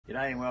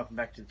G'day and welcome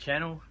back to the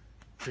channel.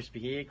 Crispy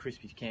here,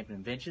 Crispy's Camping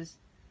Adventures.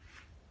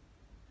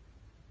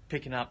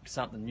 Picking up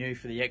something new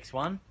for the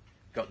X1.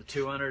 Got the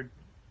 200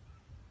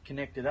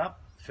 connected up.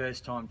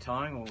 First time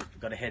towing. We've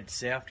got to head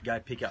south to go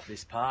pick up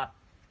this part.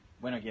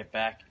 When I get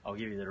back, I'll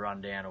give you the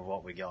rundown of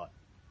what we got.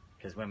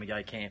 Because when we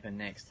go camping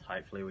next,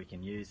 hopefully we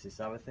can use this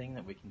other thing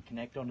that we can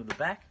connect onto the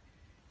back.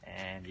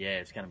 And yeah,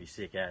 it's going to be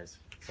sick as.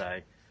 So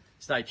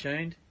stay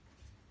tuned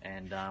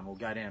and we'll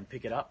go down and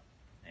pick it up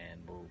and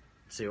we'll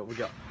see what we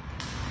got.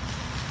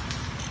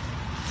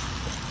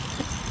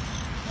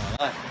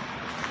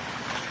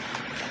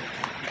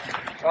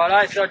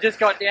 Righto, so I just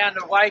got down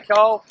to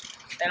Waco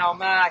and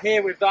I'm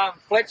here with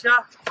Fletcher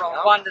from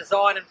X1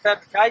 Design and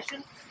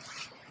Fabrication,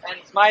 and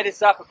he's made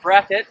us up a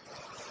bracket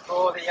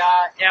for the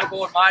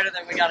outboard motor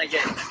that we're going to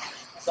get.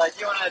 So do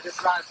you want to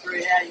just run us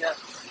through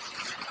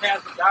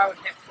how's it go and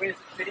where does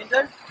it fit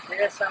into?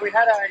 Yeah, so we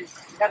had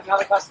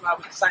another customer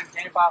with the same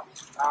camper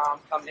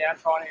come down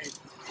trying to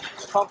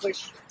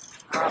accomplish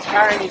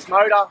carrying his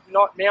motor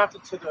not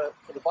mounted to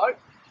the boat.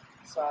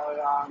 So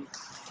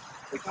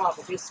we come up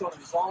with this sort of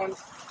design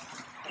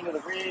into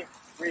the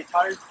rear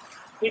toe,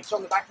 hitch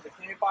on the back of the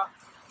camper.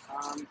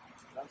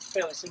 It's a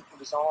fairly simple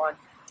design.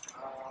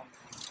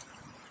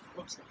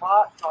 Looks the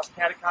part, nice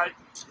powder coat,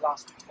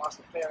 lasts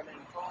a fair amount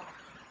of time.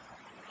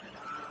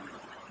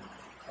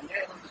 And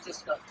yeah, we've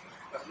just got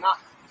a nut,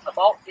 a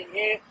bolt in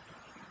here,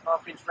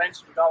 5-inch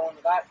wrench to go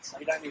onto that, so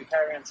you don't need to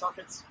carry around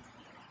sockets.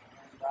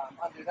 And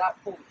undo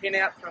that, pull the pin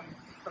out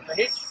from the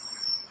hitch,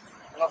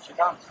 and off she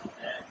comes.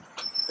 Yeah.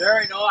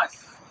 Very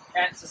nice.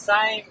 And it's the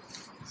same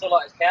sort of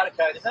like powder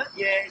coat, isn't it?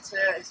 Yeah,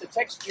 it's a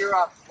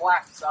textura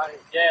black, so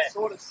yeah, it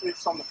sort of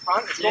suits on the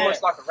front. It's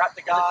almost like a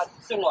Raptor guard.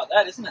 It's still like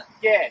that, isn't it?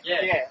 Yeah.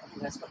 I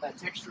think that's got that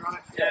texture on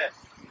it. Yeah.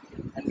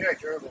 And very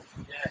durable.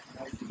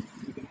 Yeah.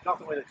 You can knock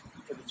it with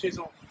a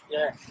chisel.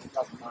 Yeah. It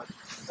doesn't matter.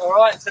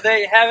 Alright, so there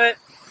you have it.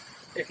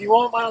 If you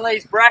want one of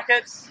these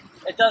brackets,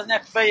 it doesn't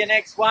have to be an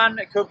X1,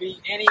 it could be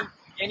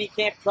any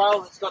camp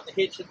trailer that's got the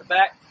hitch at the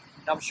back.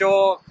 I'm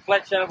sure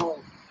Fletcher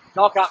will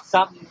knock up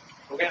something.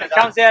 If it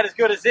comes out as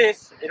good as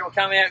this, it'll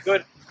come out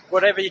good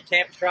whatever your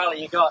camper trailer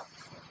you got.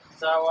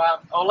 So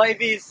I'll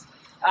leave his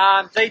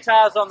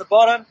details on the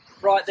bottom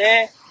right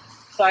there.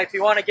 So if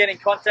you want to get in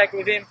contact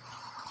with him,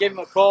 give him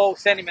a call,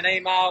 send him an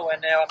email,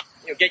 and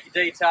he'll get your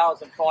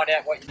details and find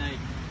out what you need.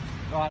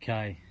 Right.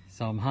 Okay,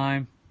 so I'm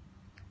home.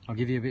 I'll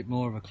give you a bit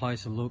more of a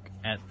closer look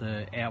at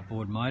the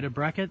outboard motor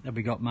bracket that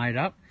we got made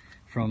up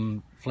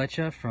from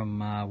Fletcher from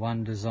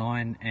X1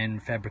 Design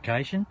and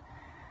Fabrication.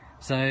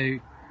 So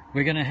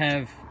we're going to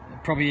have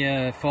probably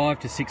a 5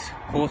 to 6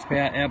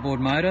 horsepower outboard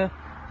motor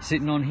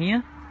sitting on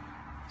here.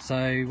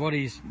 So what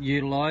he's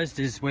utilised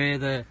is where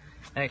the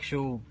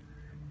actual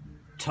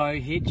tow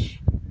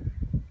hitch,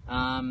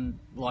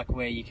 like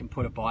where you can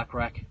put a bike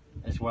rack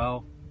as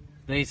well.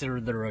 These are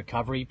the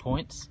recovery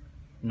points,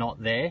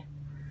 not there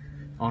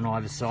on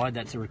either side.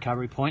 That's a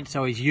recovery point.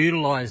 So he's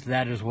utilised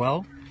that as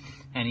well,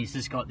 and he's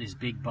just got this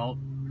big bolt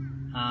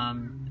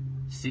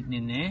sitting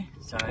in there.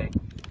 So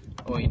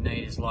all you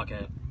need is like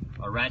a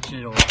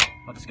ratchet, or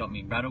I've just got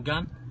my rattle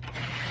gun.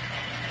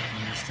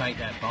 You just take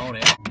that bolt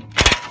out.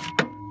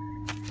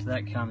 So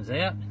that comes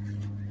out.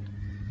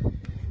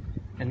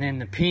 And then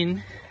the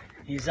pin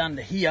is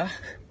under here.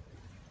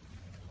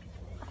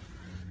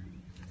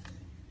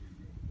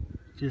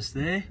 Just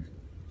there.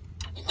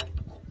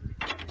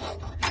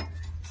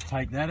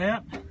 Take that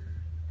out.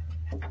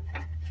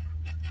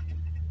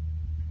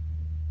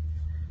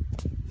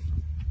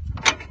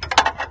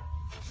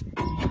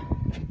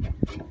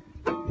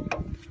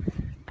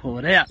 Pull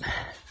it out,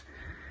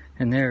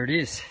 and there it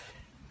is.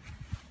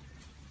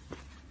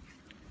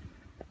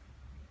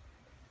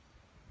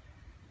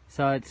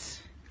 So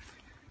it's,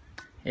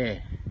 yeah,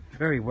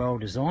 very well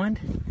designed.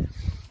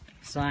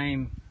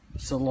 Same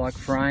sort of like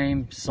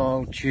frame,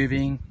 style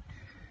tubing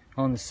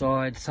on the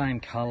side, same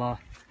colour.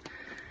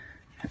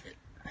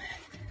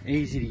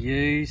 Easy to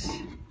use.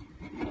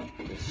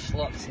 The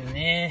slots in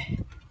there.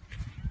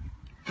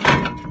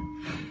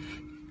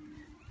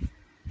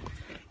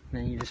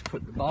 Then you just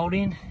put the bolt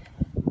in.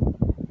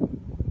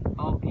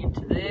 Bolt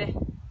into there.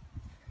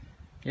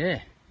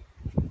 Yeah.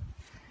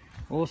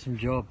 Awesome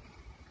job.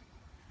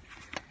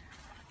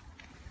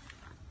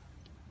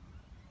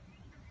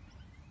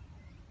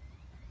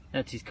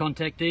 That's his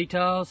contact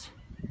details.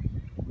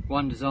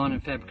 X1 Design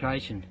and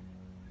Fabrication.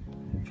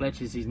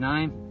 Fletcher's his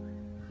name.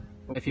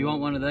 If you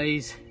want one of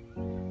these,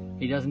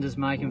 he doesn't just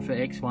make them for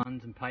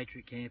X1s and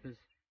Patriot campers.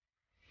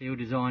 He'll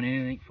design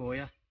anything for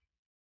you.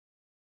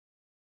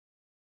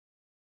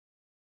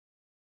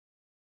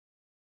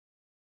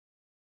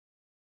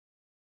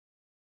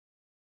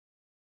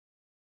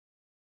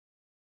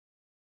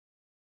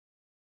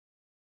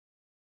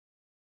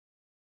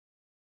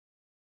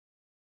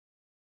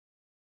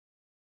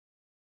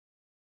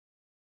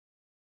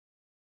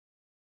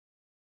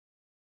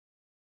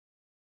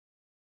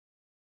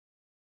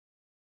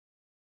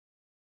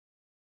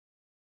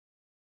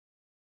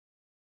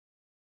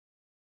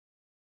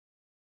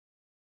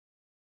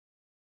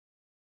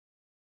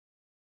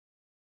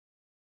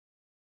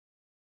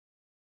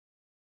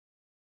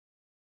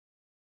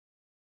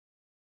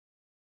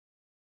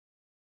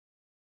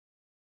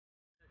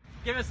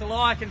 give us a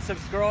like and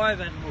subscribe,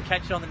 and we'll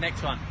catch you on the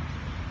next one.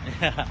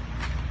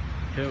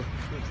 Cool.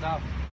 Good stuff.